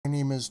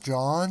name is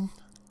John,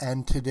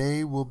 and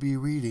today we'll be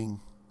reading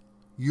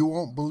You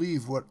Won't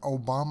Believe What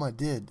Obama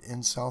Did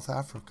in South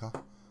Africa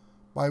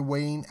by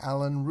Wayne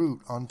Allyn Root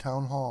on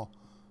Townhall,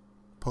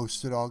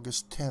 posted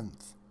August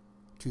 10th,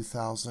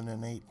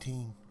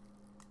 2018.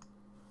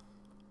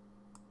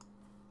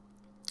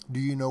 Do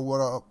you know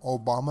what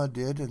Obama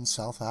did in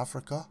South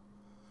Africa?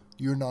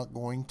 You're not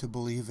going to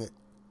believe it.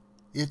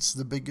 It's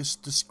the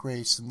biggest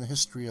disgrace in the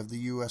history of the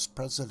U.S.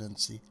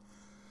 presidency.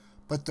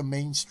 But the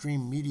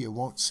mainstream media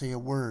won't say a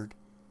word.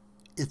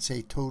 It's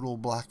a total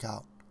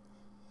blackout.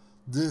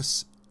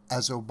 This,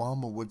 as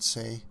Obama would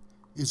say,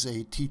 is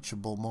a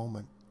teachable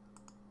moment.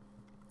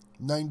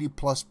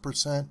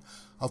 90+%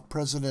 of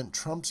President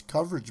Trump's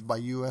coverage by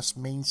U.S.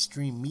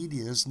 mainstream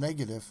media is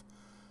negative.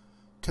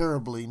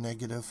 Terribly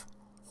negative,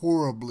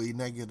 horribly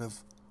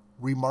negative,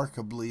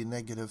 remarkably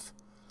negative.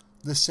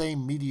 The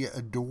same media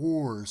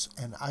adores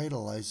and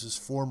idolizes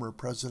former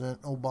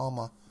President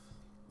Obama.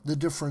 The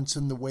difference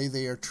in the way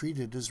they are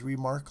treated is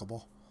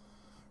remarkable.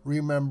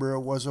 Remember,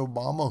 it was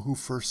Obama who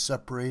first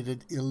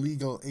separated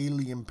illegal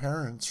alien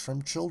parents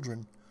from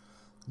children.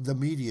 The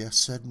media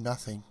said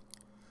nothing.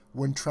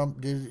 When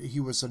Trump did it, he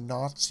was a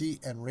Nazi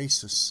and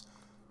racist.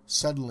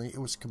 Suddenly, it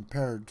was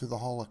compared to the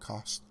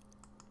Holocaust.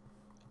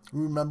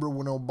 Remember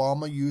when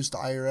Obama used the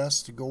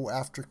IRS to go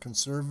after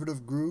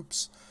conservative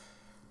groups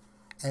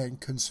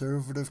and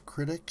conservative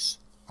critics?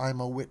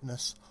 I'm a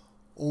witness.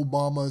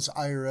 Obama's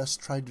IRS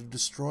tried to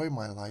destroy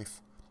my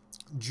life.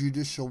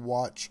 Judicial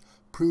Watch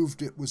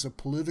proved it was a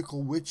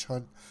political witch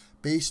hunt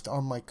based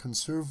on my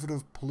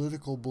conservative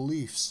political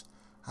beliefs.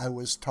 I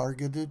was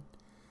targeted,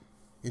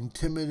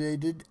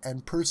 intimidated,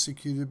 and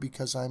persecuted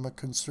because I'm a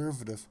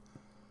conservative.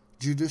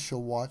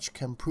 Judicial Watch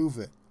can prove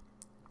it.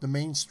 The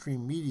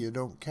mainstream media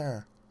don't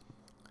care.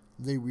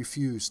 They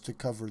refuse to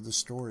cover the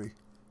story.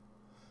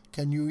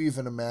 Can you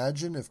even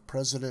imagine if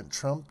President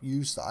Trump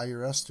used the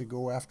IRS to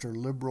go after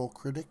liberal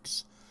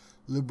critics,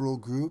 liberal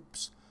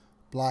groups,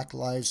 Black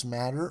Lives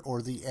Matter,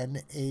 or the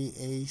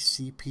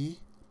NAACP?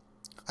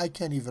 I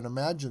can't even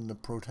imagine the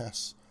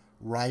protests,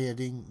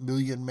 rioting,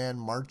 million-man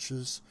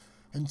marches,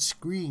 and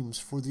screams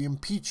for the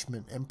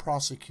impeachment and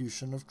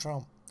prosecution of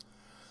Trump.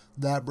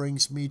 That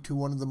brings me to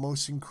one of the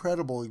most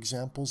incredible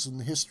examples in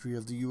the history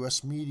of the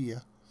U.S.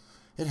 media.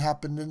 It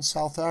happened in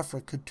South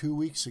Africa 2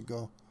 weeks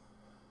ago.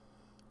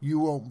 You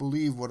won't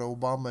believe what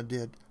Obama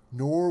did,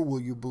 nor will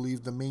you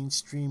believe the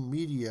mainstream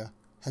media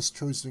has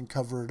chosen to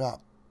cover it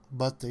up,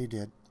 but they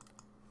did.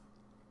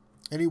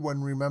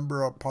 Anyone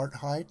remember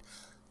Apartheid?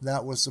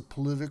 That was the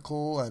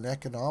political and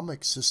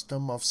economic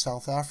system of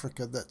South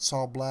Africa that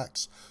saw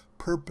blacks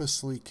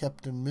purposely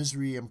kept in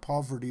misery and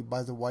poverty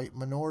by the white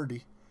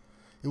minority.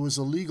 It was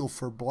illegal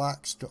for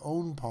blacks to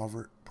own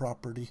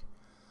property.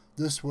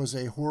 This was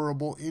a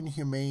horrible,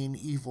 inhumane,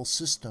 evil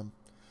system.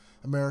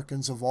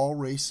 Americans of all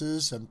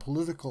races and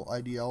political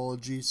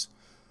ideologies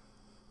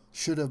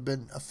should have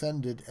been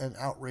offended and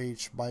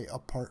outraged by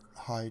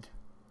apartheid.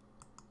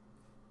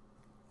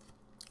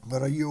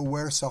 But are you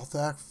aware South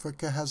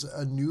Africa has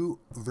a new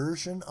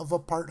version of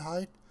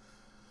apartheid?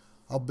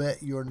 I'll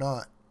bet you're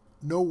not.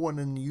 No one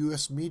in the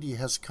U.S. media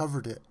has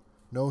covered it.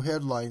 No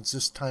headlines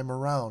this time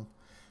around.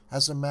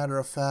 As a matter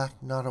of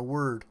fact, not a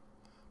word.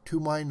 To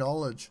my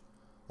knowledge,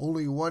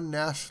 only one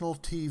national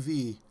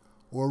TV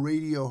or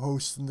radio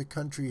host in the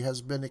country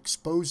has been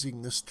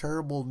exposing this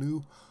terrible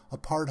new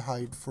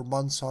apartheid for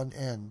months on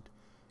end.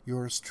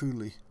 Yours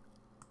truly.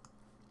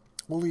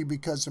 Only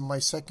because in my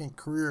second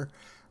career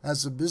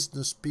as a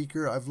business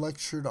speaker, I've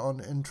lectured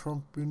on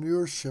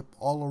entrepreneurship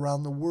all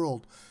around the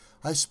world.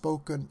 I've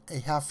spoken a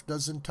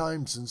half-dozen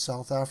times in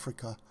South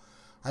Africa.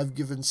 I've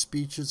given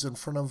speeches in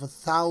front of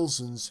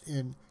thousands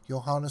in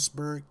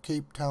Johannesburg,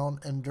 Cape Town,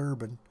 and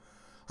Durban.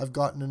 I've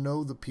gotten to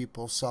know the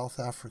people of South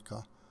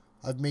Africa.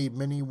 I've made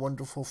many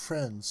wonderful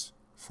friends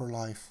for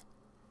life.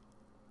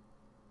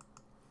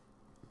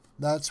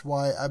 That's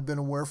why I've been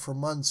aware for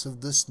months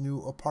of this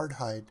new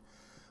apartheid.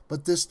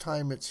 But this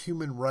time it's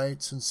human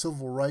rights and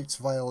civil rights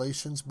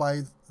violations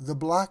by the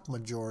black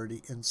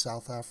majority in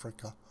South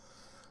Africa.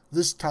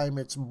 This time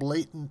it's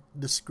blatant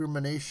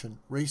discrimination,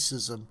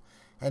 racism,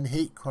 and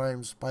hate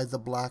crimes by the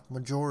black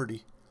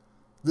majority.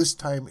 This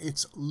time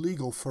it's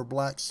legal for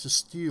blacks to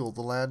steal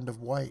the land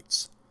of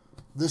whites.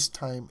 This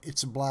time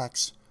it's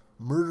blacks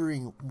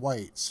murdering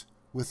whites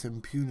with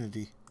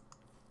impunity.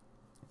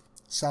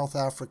 South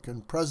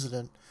African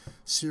President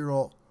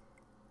Cyril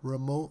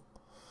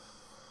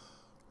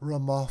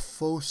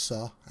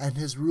Ramaphosa and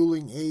his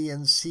ruling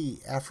ANC,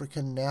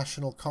 African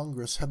National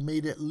Congress, have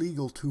made it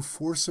legal to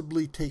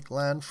forcibly take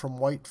land from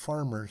white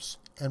farmers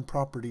and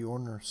property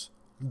owners.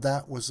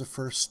 That was the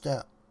first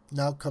step.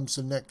 Now comes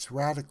the next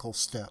radical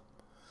step.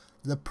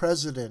 The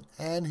President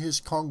and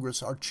his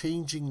Congress are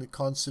changing the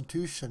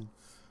Constitution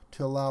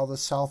to allow the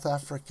South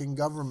African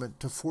government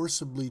to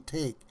forcibly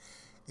take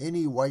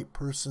any white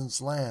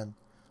person's land,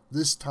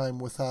 this time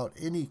without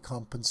any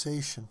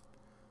compensation.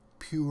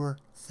 Pure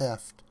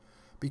theft.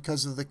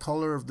 Because of the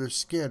color of their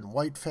skin,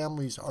 white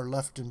families are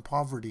left in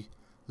poverty,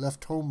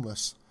 left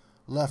homeless,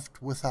 left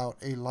without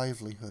a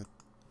livelihood.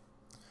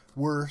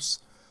 Worse,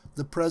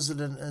 The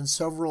president and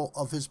several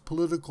of his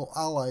political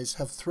allies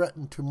have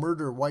threatened to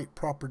murder white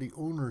property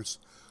owners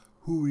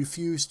who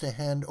refuse to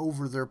hand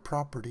over their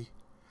property.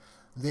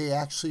 They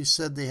actually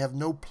said they have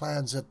no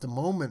plans at the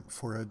moment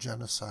for a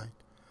genocide.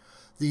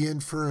 The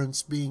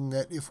inference being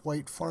that if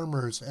white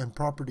farmers and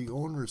property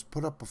owners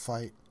put up a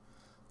fight,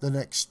 the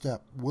next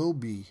step will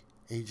be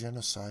a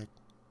genocide.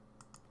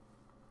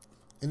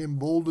 An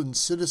emboldened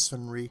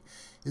citizenry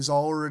is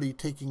already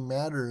taking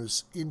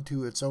matters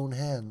into its own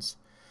hands.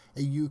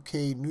 A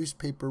UK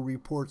newspaper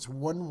reports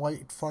one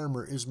white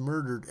farmer is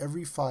murdered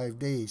every 5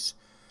 days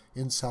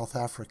in South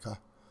Africa.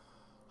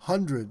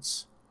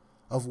 Hundreds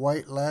of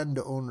white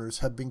landowners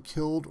have been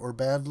killed or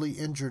badly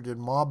injured in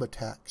mob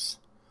attacks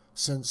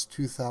since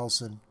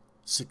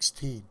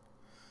 2016.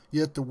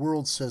 Yet the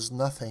world says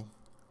nothing.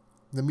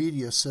 The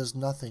media says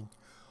nothing.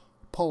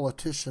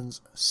 Politicians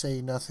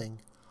say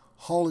nothing.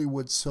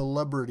 Hollywood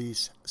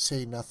celebrities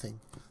say nothing.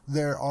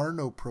 There are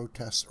no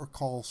protests or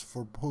calls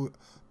for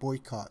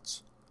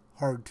boycotts.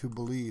 Hard to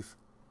believe.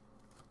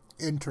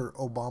 Enter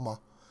Obama.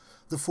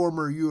 The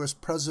former U.S.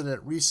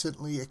 president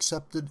recently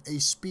accepted a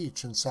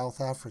speech in South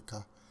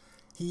Africa.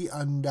 He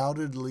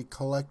undoubtedly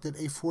collected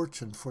a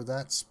fortune for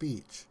that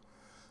speech.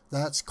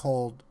 That's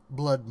called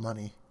blood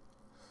money.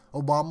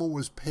 Obama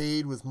was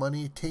paid with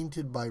money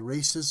tainted by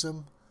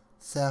racism,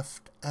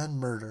 theft, and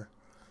murder.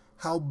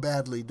 How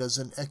badly does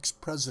an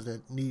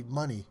ex-president need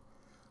money?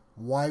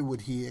 Why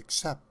would he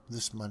accept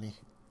this money?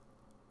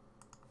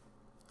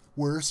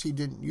 Worse, he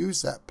didn't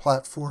use that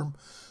platform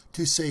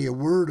to say a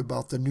word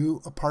about the new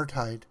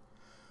apartheid.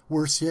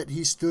 Worse yet,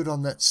 he stood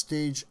on that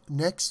stage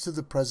next to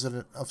the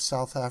president of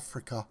South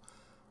Africa,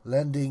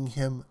 lending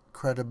him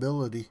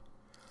credibility.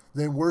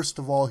 Then worst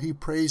of all, he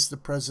praised the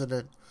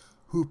president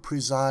who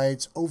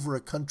presides over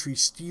a country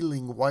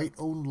stealing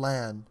white-owned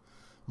land,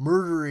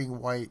 murdering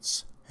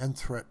whites, and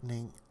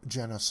threatening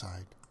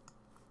genocide.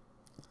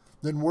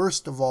 Then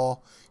worst of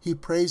all, he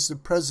praised the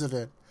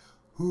president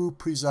who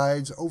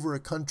presides over a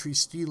country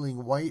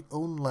stealing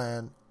white-owned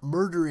land,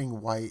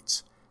 murdering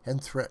whites,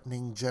 and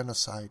threatening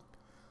genocide.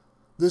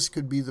 This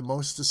could be the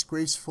most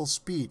disgraceful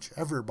speech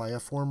ever by a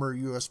former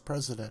U.S.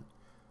 president.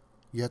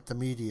 Yet the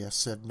media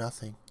said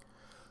nothing.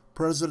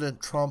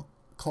 President Trump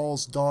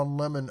calls Don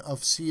Lemon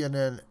of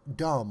CNN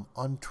dumb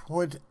on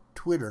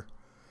Twitter.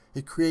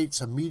 It creates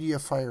a media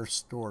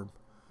firestorm.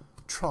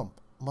 Trump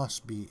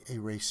must be a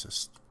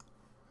racist.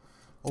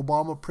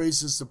 Obama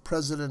praises the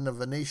president of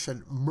a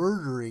nation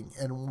murdering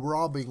and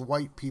robbing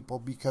white people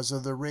because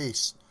of their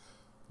race.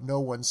 No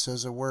one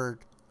says a word.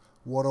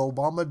 What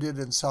Obama did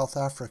in South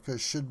Africa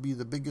should be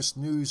the biggest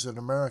news in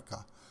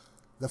America.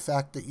 The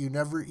fact that you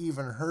never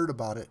even heard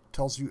about it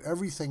tells you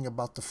everything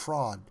about the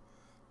fraud,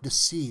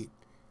 deceit,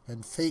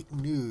 and fake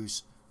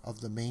news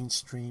of the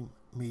mainstream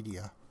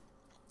media.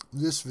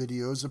 This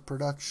video is a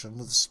production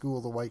of the School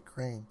of the White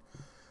Crane.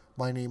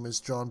 My name is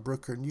John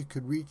Brooker, and you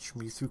could reach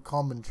me through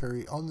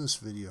commentary on this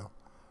video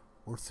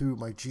or through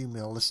my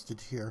Gmail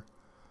listed here.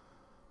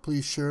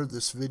 Please share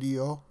this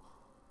video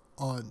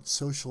on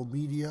social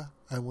media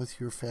and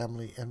with your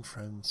family and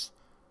friends.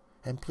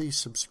 And please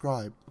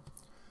subscribe.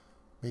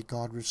 May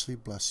God richly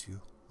bless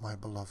you, my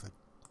beloved.